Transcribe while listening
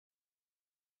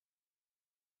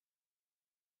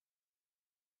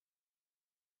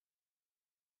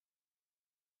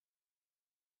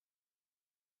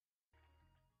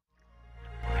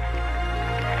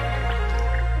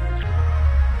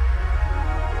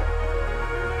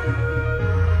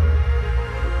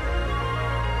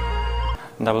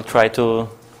and I will try to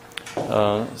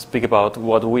speak about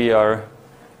what we are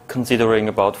considering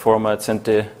about formats and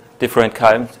the different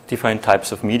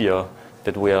types of media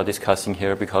that we are discussing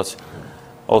here, because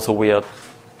also we are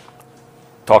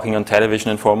talking on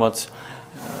television and formats.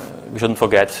 We shouldn't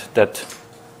forget that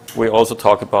we also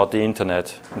talk about the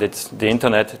internet. It's the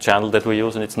internet channel that we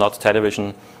use, and it's not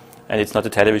television, and it's not a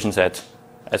television set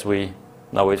as we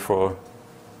know it for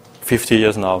 50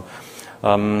 years now.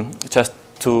 Just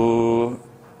to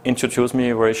introduce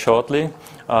me very shortly,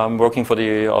 I'm working for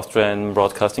the Austrian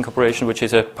Broadcasting Corporation, which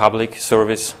is a public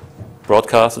service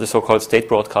broadcaster, the so-called state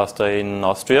broadcaster in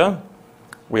Austria.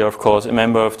 We are, of course, a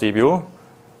member of the EU,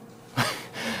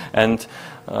 and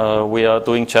we are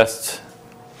doing just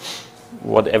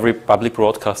what every public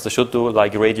broadcaster should do,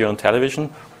 like radio and television.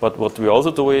 But what we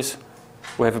also do is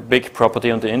we have a big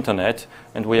property on the internet,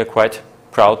 and we are quite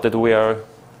proud that we are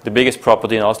the biggest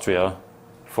property in Austria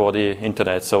for the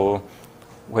internet. So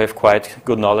we have quite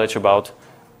good knowledge about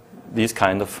these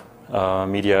kind of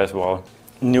media as well.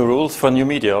 New rules for new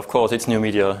media, of course, it's new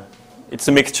media. It's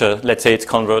a mixture, let's say it's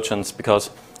convergence, because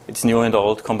it's new and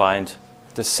old combined.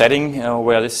 The setting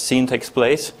where this scene takes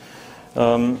place,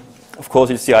 of course,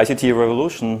 it's the ICT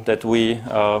revolution that we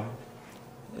are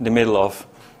in the middle of.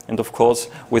 And of course,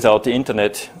 without the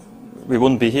internet, we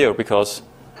wouldn't be here, because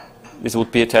this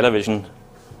would be a television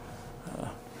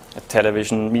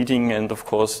meeting, and of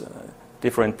course,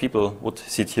 different people would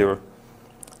sit here.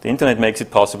 The internet makes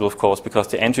it possible, of course, because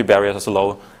the entry barriers are so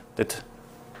low that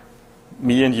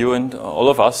me and you and all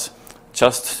of us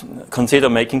just consider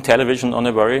making television on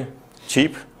a very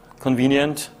cheap,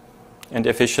 convenient, and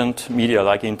efficient media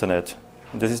like internet.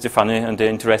 And this is the funny and the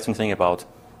interesting thing about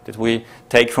that we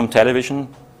take from television.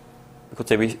 We could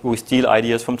say we steal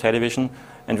ideas from television,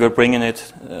 and we're bringing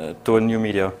it to a new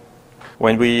media.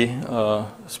 When we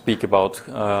speak about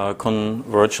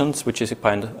convergence, which is a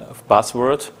kind of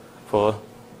buzzword for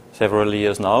several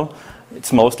years now,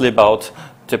 it's mostly about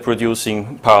the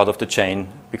producing part of the chain,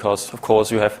 because of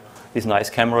course you have this nice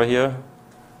camera here,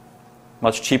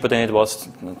 much cheaper than it was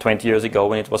 20 years ago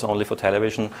when it was only for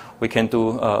television. We can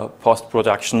do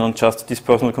post-production on just this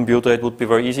personal computer. It would be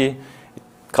very easy. It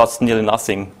costs nearly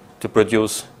nothing to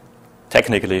produce,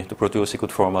 technically, to produce a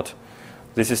good format.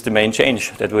 This is the main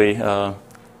change that we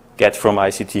get from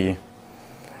ICT.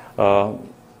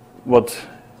 What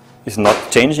is not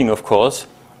changing, of course,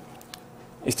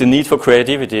 is the need for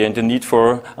creativity and the need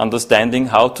for understanding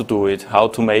how to do it, how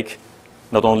to make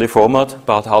not only format,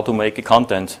 but how to make a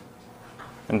content.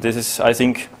 And this is, I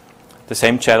think, the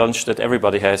same challenge that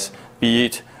everybody has, be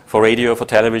it for radio, for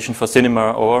television, for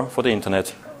cinema, or for the internet.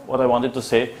 What I wanted to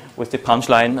say with the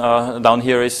punchline down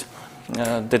here is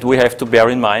that we have to bear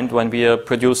in mind when we are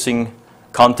producing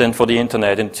content for the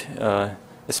internet, and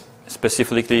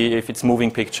specifically if it's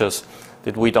moving pictures,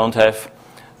 that we don't have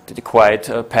the quite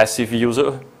passive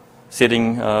user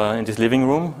sitting in this living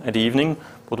room at the evening,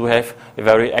 but we have a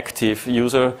very active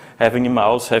user having a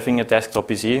mouse, having a desktop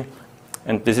PC,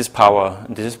 and this is power.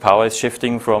 And this is power is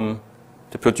shifting from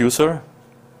the producer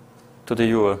to the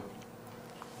viewer.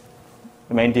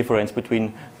 The main difference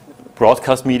between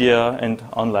broadcast media and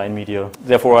online media.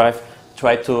 Therefore, I've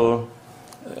tried to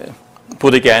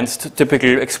put against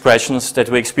typical expressions that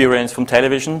we experience from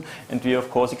television, and we of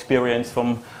course experience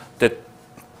from the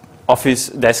office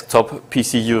desktop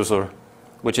PC user,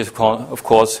 which is of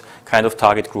course kind of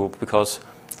target group, because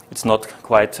it's not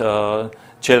quite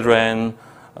children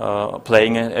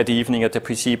playing at the evening at the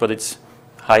PC, but it's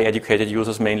high educated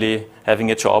users mainly having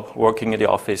a job, working at the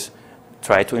office.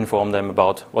 Try to inform them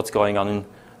about what's going on in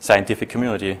scientific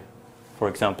community. For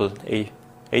example,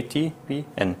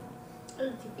 ATVN.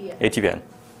 ATVN.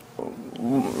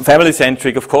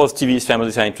 Family-centric, of course, TV is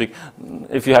family-centric.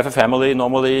 If you have a family,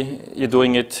 normally you're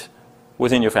doing it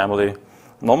within your family.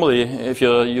 Normally, if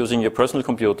you're using your personal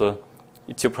computer,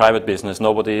 it's your private business.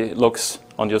 Nobody looks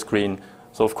on your screen.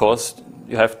 So, of course,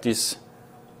 you have this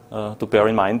to bear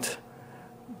in mind,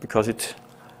 because it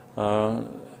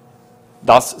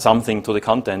does something to the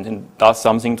content and does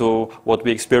something to what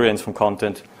we experience from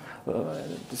content.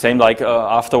 Same like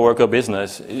after work or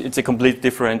business. It's a completely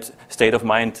different state of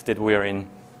mind that we are in.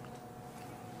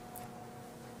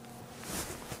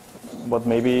 But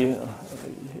maybe,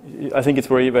 I think it's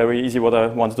very, very easy what I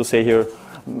wanted to say here.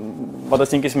 What I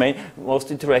think is most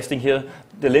interesting here,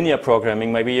 the linear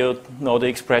programming. Maybe you know the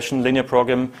expression linear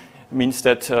program means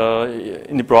that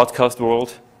in the broadcast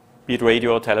world, be it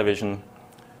radio or television,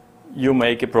 you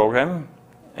make a program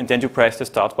and then you press the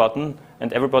start button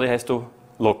and everybody has to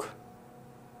look.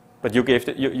 But you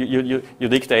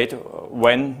dictate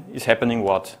when is happening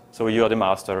what. So you are the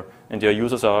master and your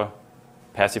users are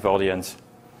passive audience.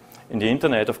 in the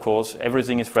internet, of course,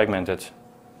 everything is fragmented.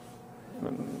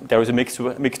 There is a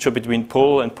mixture between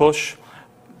pull and push.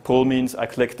 Pull means I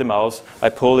click the mouse, I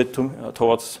pull it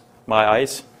towards my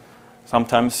eyes.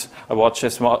 Sometimes I watch a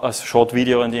short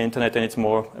video on the internet and it's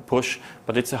more a push,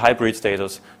 but it's a hybrid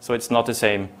status, so it's not the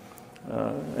same.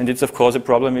 And it's of course a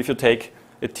problem if you take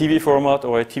a TV format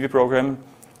or a TV program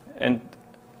and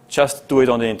just do it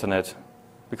on the internet,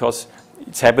 because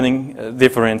it's happening a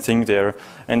different thing there.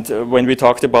 And when we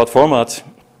talked about formats,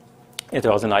 it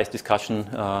was a nice discussion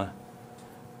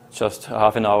just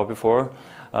half an hour before.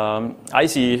 I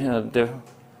see the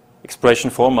expression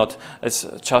format as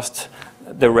just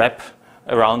the wrap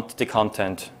around the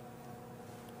content.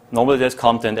 Normally there's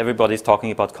content, everybody's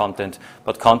talking about content,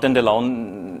 but content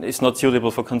alone is not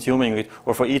suitable for consuming it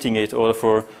or for eating it or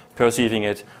for perceiving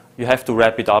it. You have to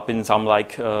wrap it up in some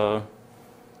like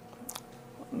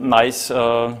nice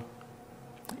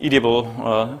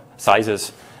eatable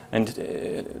sizes. And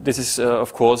this is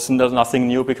of course nothing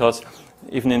new, because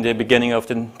even in the beginning of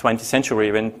the 20th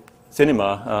century when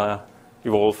cinema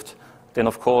evolved, then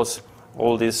of course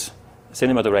all these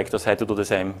cinema directors had to do the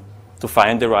same, to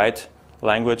find the right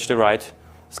language, the right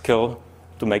skill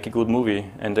to make a good movie.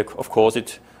 And of course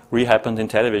it re-happened in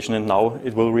television, and now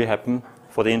it will re-happen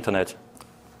for the internet.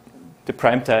 The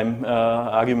primetime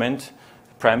argument,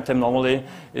 primetime normally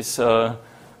is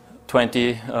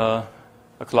 20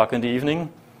 o'clock in the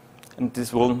evening, and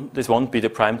this won't be the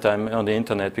primetime on the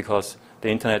internet, because the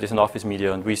internet is an office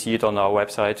media and we see it on our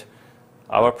website.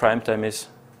 Our primetime is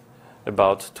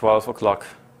about 12 o'clock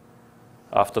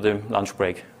after the lunch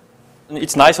break.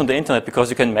 It's nice on the internet because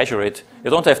you can measure it.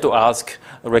 You don't have to ask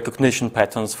recognition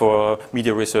patterns for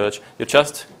media research. You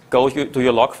just go to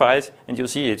your log files and you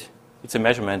see it. It's a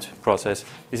measurement process.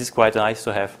 This is quite nice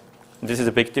to have. And this is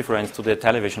a big difference to the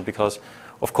television, because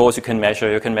of course you can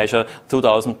measure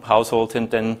 2,000 households and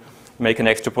then make an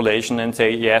extrapolation and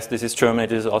say, yes, this is Germany,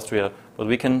 this is Austria. But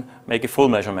we can make a full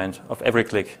measurement of every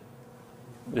click.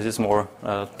 This is more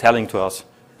telling to us.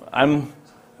 I'm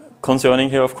concerning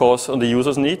here, of course, on the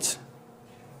user's needs,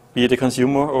 be it a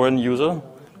consumer or a user,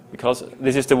 because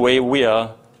this is the way we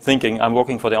are thinking. I'm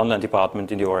working for the online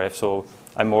department in the ORF, so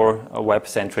I'm more a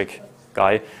web-centric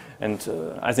guy. And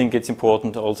I think it's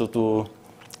important also to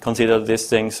consider these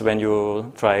things when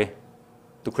you try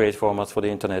to create formats for the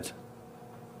internet,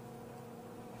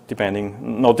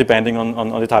 not depending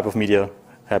on the type of media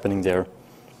happening there.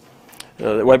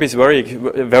 The web is very,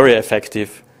 very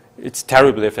effective. It's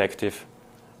terribly effective.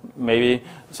 Maybe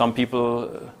some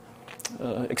people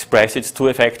express it's too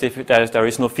effective, there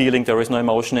is no feeling, there is no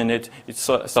emotion in it, it's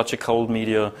such a cold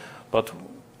media, but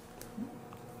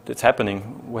it's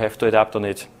happening, we have to adapt on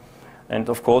it. And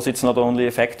of course it's not only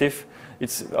effective,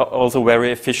 it's also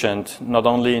very efficient, not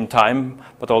only in time,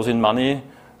 but also in money.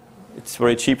 It's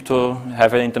very cheap to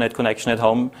have an internet connection at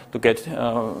home to get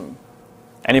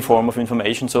any form of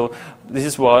information. So this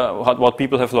is what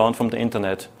people have learned from the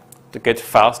internet, to get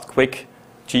fast, quick,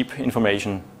 cheap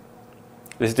information.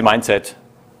 This is the mindset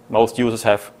most users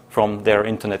have from their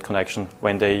internet connection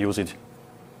when they use it.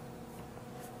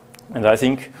 And I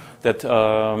think that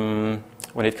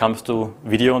when it comes to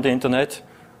video on the internet,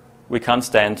 we can't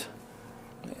stand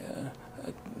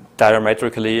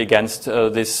diametrically against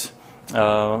this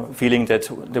feeling that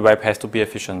the web has to be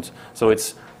efficient. So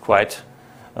it's quite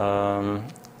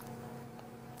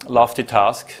lofty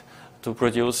task to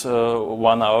produce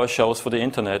 1 hour shows for the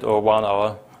internet or 1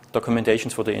 hour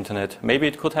documentations for the internet. Maybe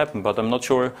it could happen, but I'm not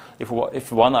sure if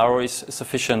 1 hour is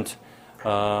sufficient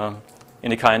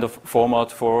in a kind of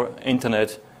format for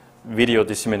internet video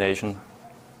dissemination.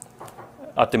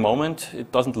 At the moment,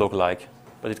 it doesn't look like,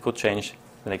 but it could change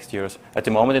the next years. At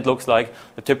the moment, it looks like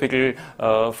the typical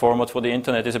format for the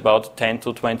internet is about 10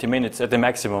 to 20 minutes at the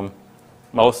maximum,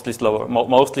 mostly slower,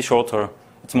 mostly shorter.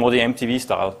 It's more the MTV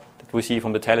style that we see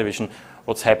from the television,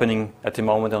 what's happening at the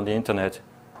moment on the internet,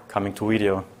 coming to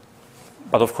video.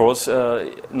 But of course,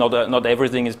 not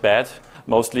everything is bad.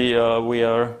 Mostly we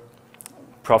are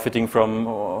profiting from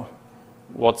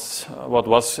what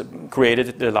was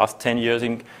created the last 10 years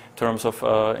in terms of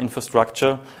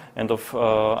infrastructure and of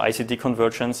ICT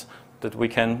convergence, that we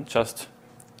can just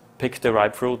pick the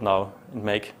ripe fruit now and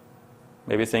make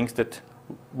maybe things that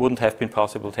wouldn't have been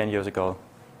possible 10 years ago.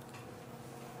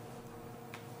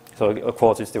 So of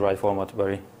course it's the right format,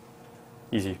 very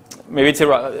easy. Maybe it's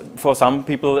for some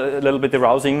people a little bit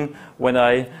arousing when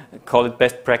I call it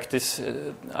best practice.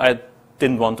 I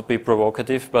didn't want to be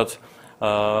provocative, but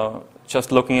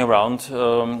just looking around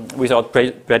without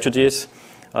prejudice,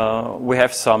 we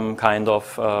have some kind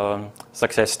of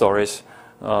success stories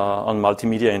on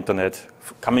multimedia internet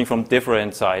coming from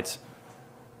different sides.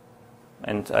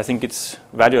 And I think it's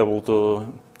valuable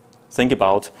to think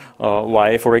about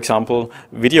why, for example,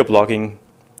 video blogging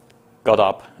got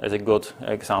up as a good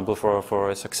example for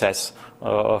a success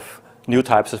of new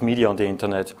types of media on the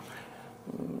internet.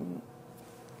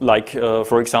 Like,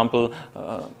 for example,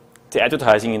 the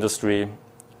advertising industry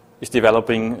is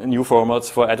developing new formats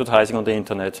for advertising on the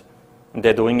internet. And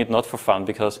they're doing it not for fun,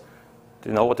 because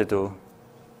they know what they do.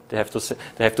 They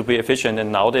have to be efficient,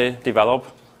 and now they develop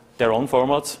their own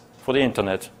formats for the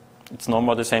internet. It's no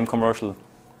more the same commercial.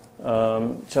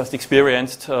 Just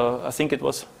experienced, I think it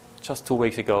was just 2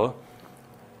 weeks ago,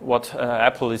 what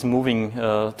Apple is moving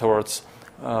towards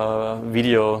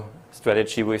video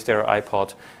strategy with their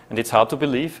iPod. And it's hard to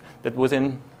believe that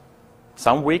within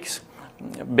some weeks,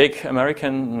 big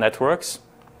American networks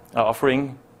are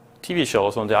offering TV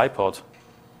shows on the iPod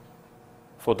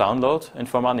for download and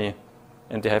for money.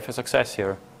 And they have a success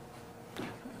here.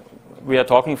 We are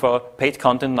talking for paid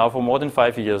content now for more than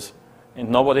 5 years, and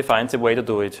nobody finds a way to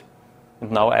do it.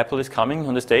 And now Apple is coming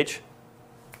on the stage,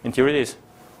 and here it is.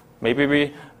 Maybe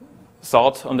we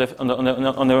thought on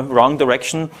the wrong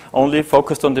direction, only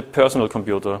focused on the personal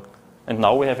computer. And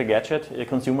now we have a gadget, a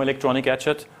consumer electronic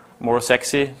gadget, more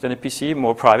sexy than a PC,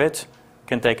 more private.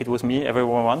 Can take it with me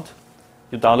everywhere I want.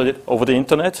 You download it over the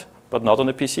internet, but not on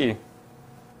a PC.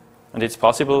 And it's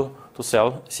possible to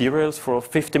sell serials for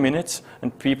 50 minutes,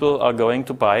 and people are going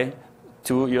to buy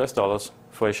 $2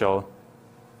 for a show,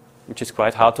 which is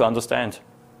quite hard to understand.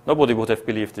 Nobody would have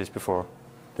believed this before.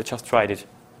 They just tried it.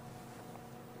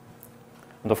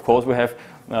 And of course, we have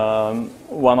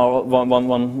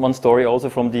one story also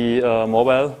from the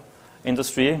mobile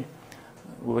industry,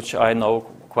 which I know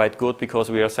quite good because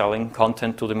we are selling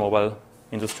content to the mobile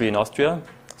industry in Austria.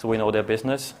 So we know their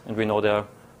business and we know their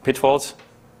pitfalls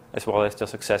as well as their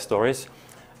success stories.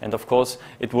 And of course,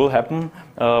 it will happen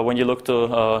when you look to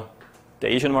the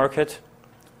Asian market.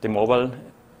 The mobile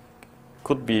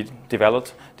could be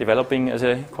developing as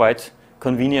a quite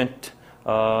convenient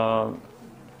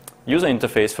user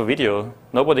interface for video.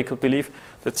 Nobody could believe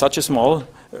that such a small,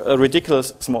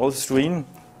 ridiculous small screen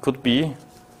could be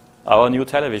our new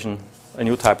television, a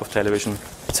new type of television.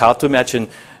 It's hard to imagine,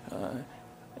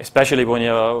 especially when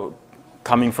you're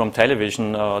coming from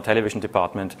television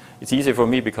department. It's easy for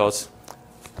me because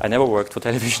I never worked for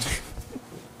television.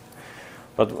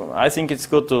 But I think it's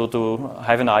good to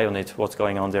have an eye on it, what's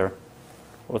going on there,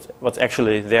 what's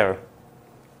actually there.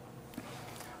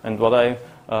 And what I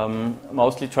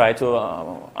mostly try to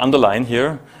underline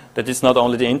here, that it's not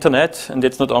only the internet and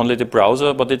it's not only the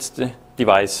browser, but it's the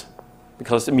device.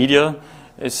 Because the media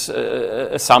is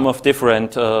a sum of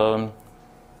different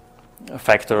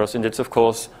factors, and it's of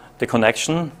course the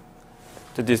connection,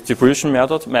 the distribution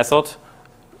method,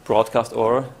 broadcast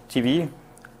or TV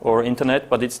or internet,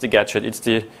 but it's the gadget, it's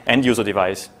the end user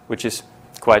device, which is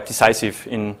quite decisive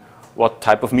in what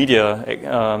type of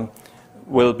media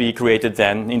will be created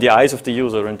then in the eyes of the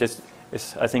user, and this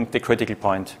is, I think, the critical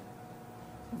point.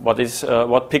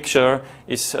 What picture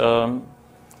is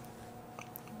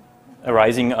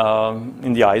arising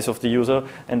in the eyes of the user,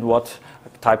 and what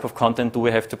type of content do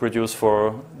we have to produce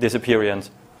for this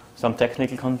appearance? Some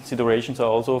technical considerations are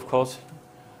also, of course.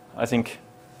 I think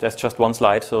that's just one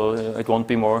slide, so it won't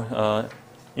be more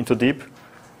into deep.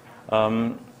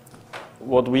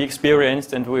 What we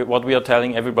experienced and what we are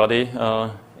telling everybody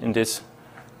in this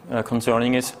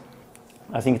concerning is,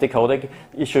 I think the codec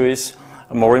issue is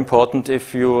more important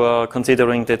if you are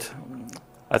considering that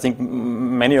I think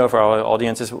many of our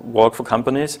audiences work for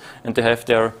companies and they have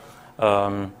their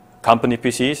company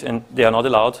PCs and they are not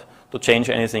allowed to change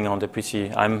anything on the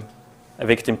PC. I'm a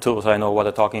victim too, so I know what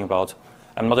I'm talking about.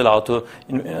 I'm not allowed to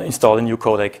install a new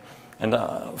codec. And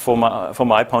from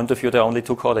my point of view, there are only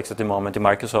two codecs at the moment, the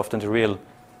Microsoft and the Real.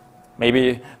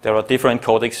 Maybe there are different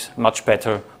codecs, much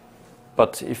better.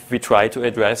 But if we try to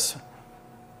address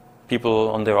people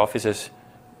on their offices,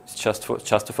 it's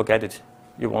just to forget it.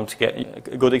 You won't get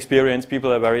a good experience.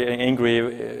 People are very angry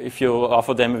if you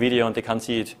offer them a video and they can't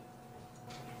see it,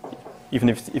 even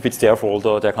if it's their fault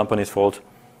or their company's fault.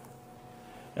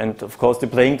 And of course, the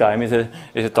playing time is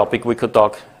a topic we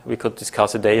could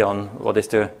discuss a day on. What is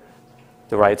the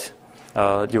right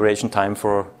duration time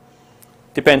for?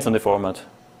 Depends on the format.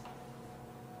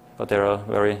 But there are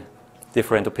very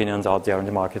different opinions out there in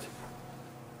the market.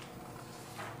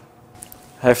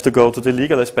 Have to go to the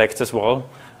legal aspects as well,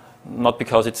 not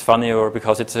because it's funny or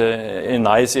because it's a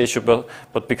nice issue,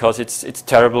 but because it's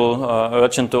terrible,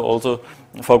 urgent to also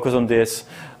focus on this,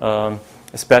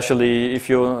 especially if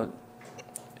you're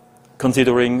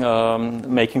considering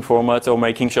making formats or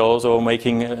making shows or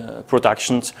making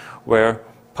productions where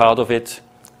part of it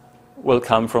will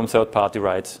come from third-party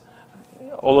rights.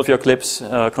 all of your clips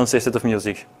consisted of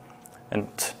music. And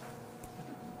it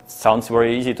sounds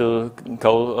very easy to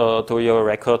go to your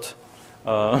record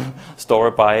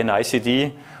store, buy an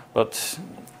ICD, but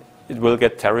it will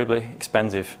get terribly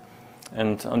expensive.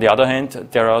 And on the other hand,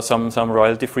 there are some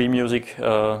royalty-free music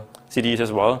CDs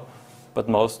as well, but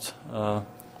most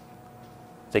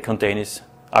they contain is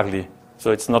ugly.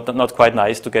 So it's not quite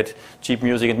nice to get cheap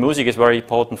music, and music is very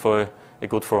important for a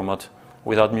good format.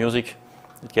 Without music,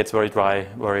 it gets very dry,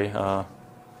 very,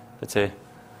 let's say,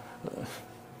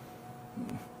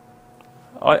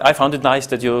 I found it nice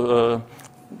that you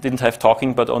didn't have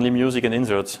talking, but only music and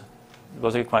inserts. It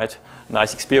was a quite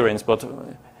nice experience, but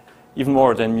even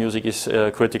more than music is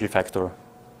a critical factor,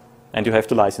 and you have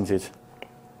to license it.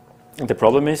 And the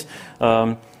problem is,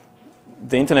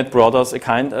 the internet brought us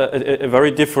a very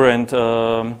different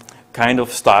kind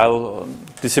of style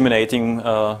disseminating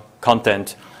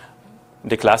content.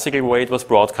 The classical way it was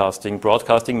broadcasting.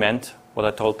 Broadcasting meant what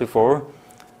I told before.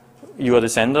 You are the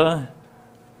sender,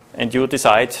 and you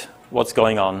decide what's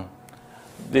going on.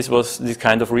 This was this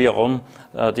kind of realm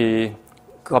the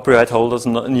copyright holders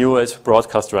knew as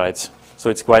broadcast rights. So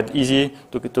it's quite easy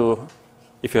to,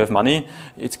 if you have money,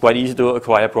 it's quite easy to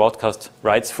acquire broadcast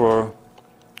rights for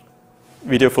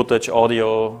video footage,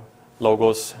 audio,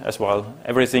 logos as well.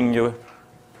 Everything you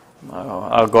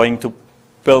are going to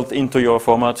build into your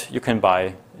format, you can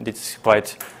buy. And it's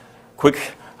quite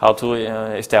quick how to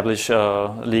establish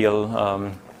legal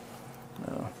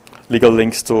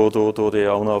links to the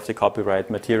owner of the copyright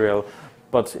material.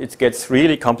 But it gets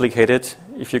really complicated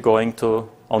if you're going to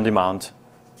on-demand.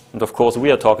 And of course, we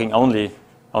are talking only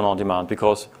on-demand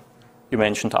because you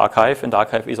mentioned archive, and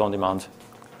archive is on-demand.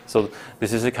 So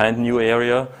this is a kind of new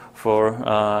area for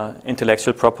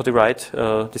intellectual property right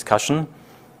discussion.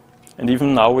 And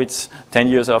even now, it's 10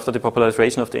 years after the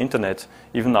popularization of the internet,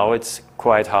 even now it's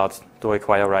quite hard to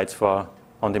acquire rights for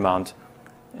on-demand.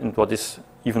 And what is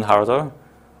even harder,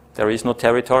 there is no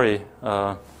territory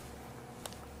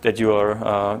that you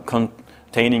are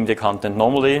containing the content.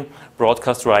 Normally,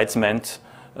 broadcast rights meant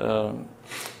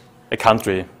a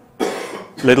country.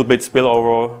 Little bit spill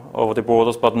over the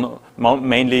borders, but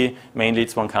mainly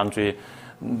it's one country.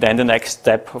 Then the next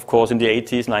step, of course, in the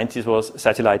 80s, 90s was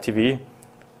satellite TV.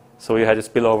 So you had a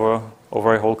spillover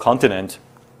over a whole continent.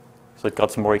 So it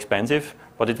got more expensive,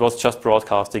 but it was just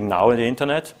broadcasting. Now in the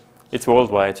internet, it's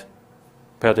worldwide,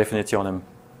 per definitionem.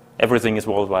 Everything is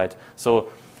worldwide.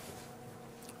 So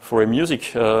for a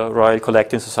music royal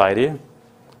collecting society,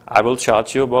 I will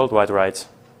charge you worldwide rights.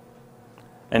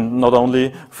 And not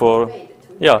only for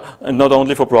and not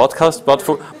only for broadcast, but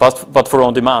for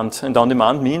on-demand. And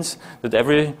on-demand means that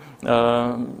every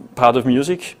part of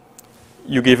music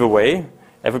you give away,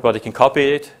 everybody can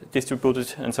copy it, distribute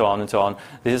it, and so on and so on.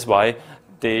 This is why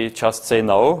they just say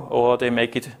no, or they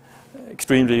make it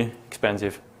extremely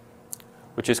expensive,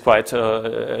 which is quite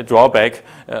a drawback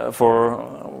for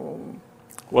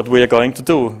what we are going to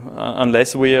do,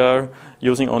 unless we are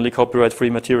using only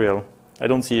copyright-free material. I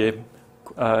don't see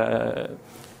a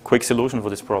quick solution for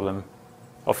this problem.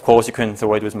 Of course, you can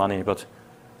throw it with money, but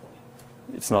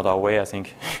it's not our way, I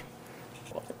think.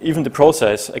 Even the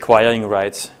process, acquiring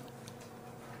rights,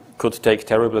 could take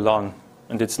terribly long.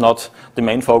 And it's not the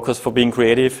main focus for being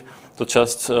creative to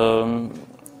just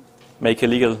make a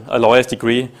lawyer's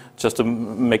degree just to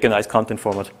make a nice content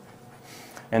format.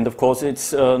 And of course,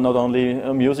 it's not only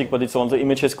music, but it's also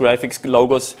images, graphics,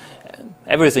 logos.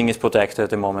 Everything is protected at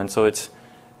the moment, so it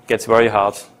gets very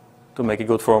hard to make a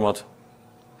good format.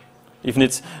 Even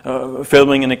it's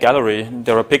filming in a gallery,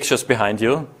 there are pictures behind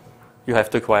you, you have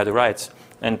to acquire the rights.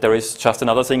 And there is just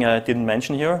another thing I didn't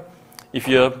mention here. If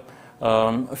you're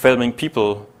filming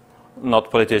people, not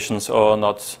politicians or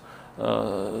not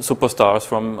superstars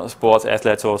from sports,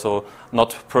 athletes also,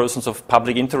 not persons of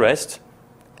public interest,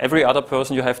 every other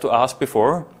person you have to ask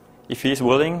before if he is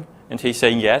willing and he's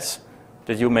saying yes,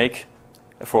 that you make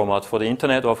a format for the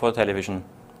internet or for television.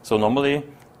 So normally,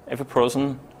 every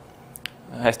person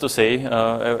has to say,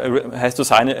 has to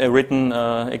sign a written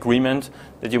agreement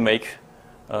that you make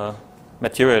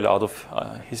material out of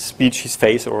his speech, his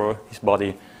face, or his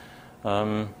body.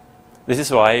 This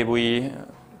is why we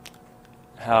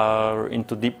are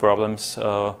into deep problems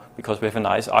because we have a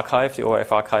nice archive. The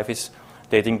ORF archive is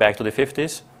dating back to the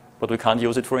 50s, but we can't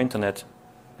use it for internet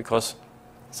because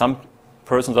some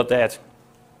persons are dead,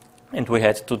 and we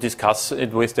had to discuss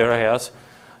it with their heirs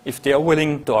if they are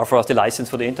willing to offer us the license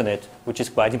for the internet, which is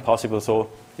quite impossible. So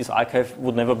this archive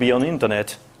would never be on the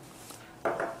internet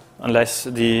unless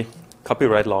the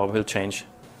copyright law will change.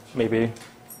 Maybe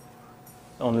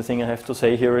the only thing I have to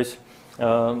say here is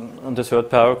on the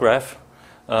third paragraph,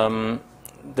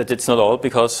 that it's not all,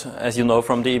 because as you know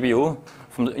from the EBU,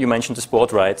 you mentioned the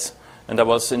sport rights, and I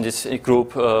was in this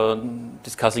group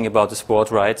discussing about the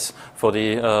sport rights for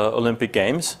the Olympic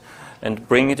Games, and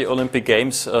bringing the Olympic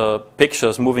Games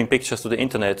pictures, moving pictures to the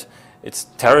internet. It's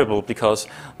terrible, because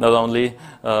not only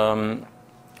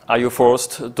are you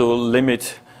forced to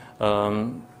limit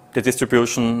the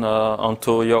distribution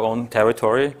onto your own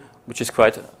territory, which is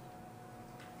quite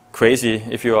crazy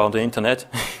if you are on the internet.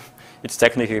 It's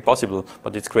technically possible,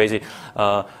 but it's crazy.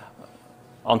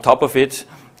 On top of it,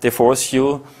 they force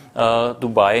you to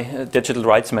buy digital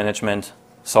rights management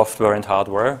software and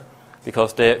hardware,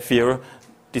 because they fear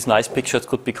these nice pictures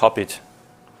could be copied.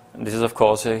 And this is, of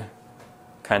course, a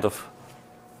kind of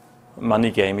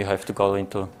money game you have to go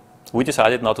into. We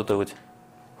decided not to do it.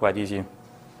 Quite easy.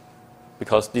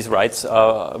 Because these rights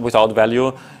are without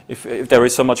value if there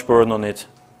is so much burden on it.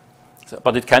 So,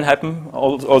 but it can happen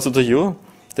also to you,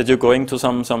 that you're going to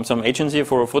some agency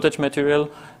for footage material,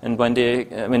 and when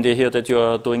they hear that you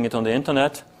are doing it on the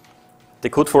internet, they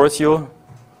could force you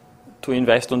to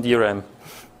invest on DRM.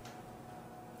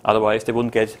 Otherwise, they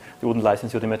wouldn't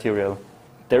license you the material.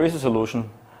 There is a solution,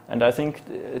 and I think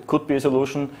it could be a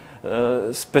solution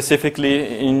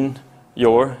specifically in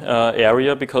your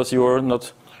area, because you are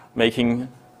not making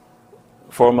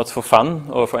formats for fun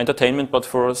or for entertainment, but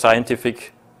for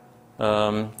scientific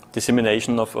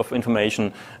dissemination of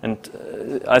information. And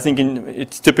I think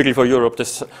it's typical for Europe,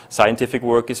 the scientific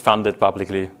work is funded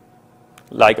publicly,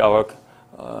 like our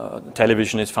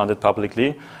television is funded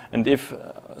publicly. And if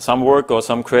some work or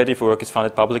some creative work is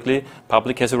funded publicly,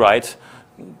 public has a right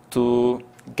to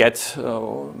get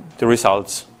the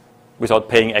results without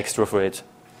paying extra for it.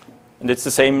 And it's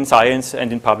the same in science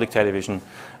and in public television.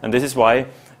 And this is why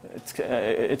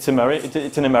it's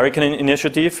an American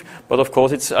initiative, but of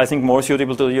course it's, I think, more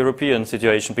suitable to the European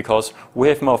situation, because we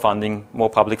have more funding, more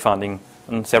public funding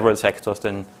in several sectors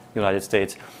than the United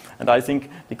States. And I think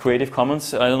the Creative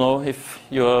Commons, I don't know if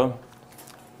you're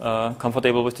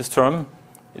comfortable with this term.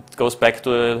 It goes back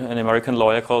to an American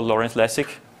lawyer called Lawrence Lessig,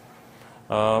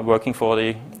 working for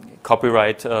the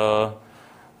copyright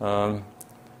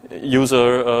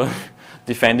user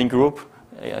defending group,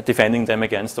 defending them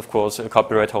against, of course,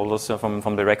 copyright holders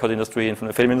from the record industry and from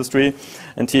the film industry.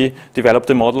 And he developed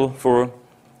a model for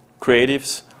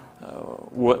creatives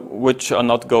which are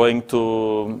not going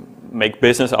to make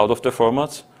business out of their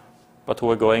formats, but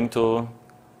who are going to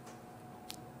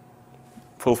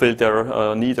fulfill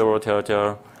their need or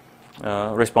their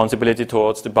responsibility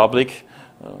towards the public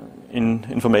in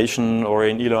information or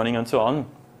in e-learning and so on.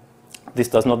 This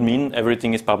does not mean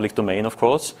everything is public domain, of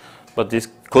course, but this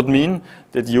could mean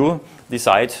that you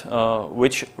decide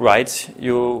which rights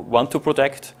you want to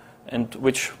protect and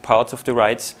which parts of the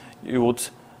rights you would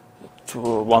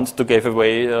want to give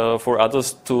away for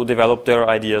others to develop their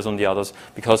ideas on the others.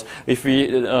 Because if we,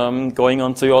 going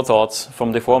on to your thoughts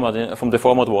from the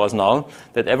format wars now,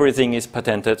 that everything is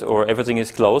patented or everything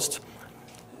is closed,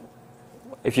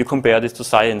 if you compare this to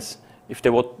science, if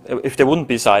there wouldn't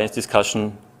be science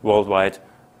discussion worldwide,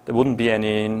 there wouldn't be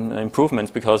any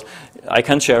improvements, because I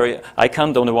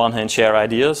can't on the one hand share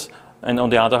ideas and on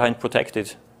the other hand protect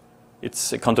it.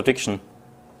 It's a contradiction.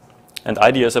 And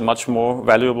ideas are much more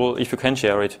valuable if you can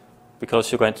share it,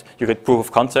 because you get proof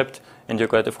of concept and you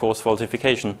get, of course,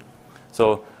 falsification.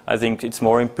 So I think it's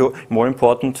more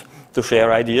important to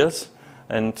share ideas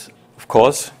and, of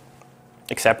course,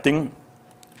 accepting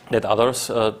that others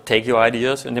take your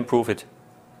ideas and improve it.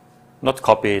 Not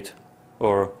copy it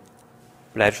or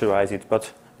plagiarize it,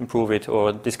 but improve it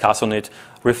or discuss on it,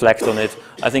 reflect on it.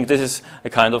 I think this is a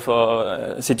kind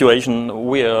of situation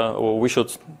we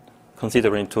should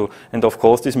consider into. And of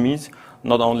course this means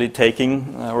not only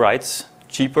taking rights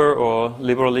cheaper or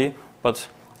liberally, but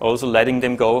also letting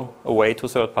them go away to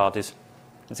third parties.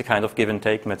 It's a kind of give and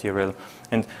take material.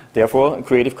 And therefore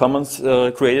Creative Commons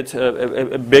created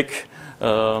a big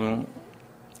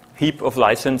heap of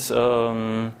license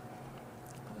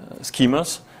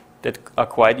schemas that are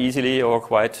quite easily or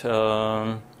quite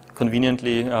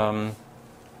conveniently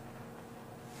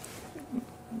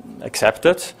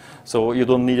accepted. So you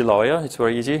don't need a lawyer, it's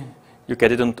very easy. You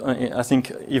get it on, I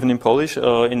think, even in Polish,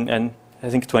 in I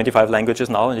think 25 languages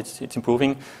now, and it's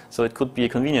improving. So it could be a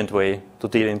convenient way to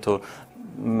deal into.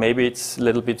 Maybe it's a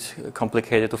little bit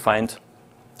complicated to find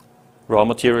raw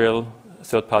material,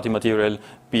 third-party material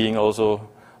being also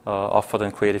offered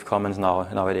in Creative Commons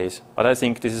nowadays. But I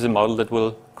think this is a model that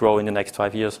will grow in the next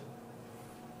 5 years.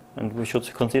 And we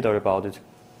should consider about it.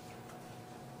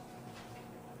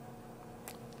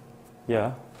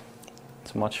 Yeah,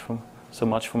 so much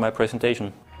for my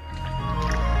presentation.